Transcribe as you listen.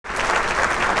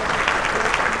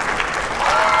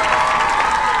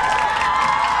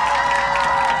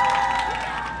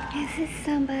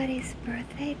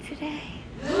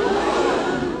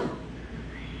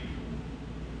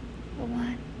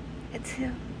two.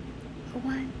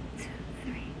 1, 2,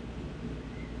 3.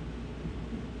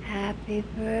 Happy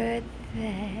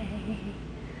birthday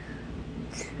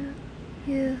to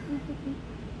you.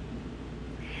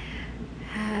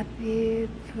 Happy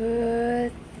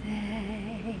birthday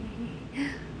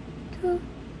to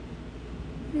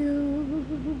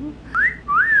you.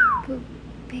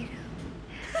 Boop-be-doo.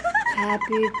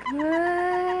 Happy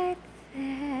birthday.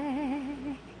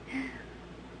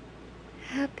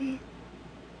 Happy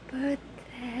birthday.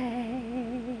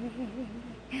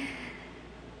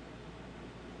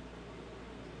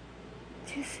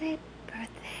 Did you say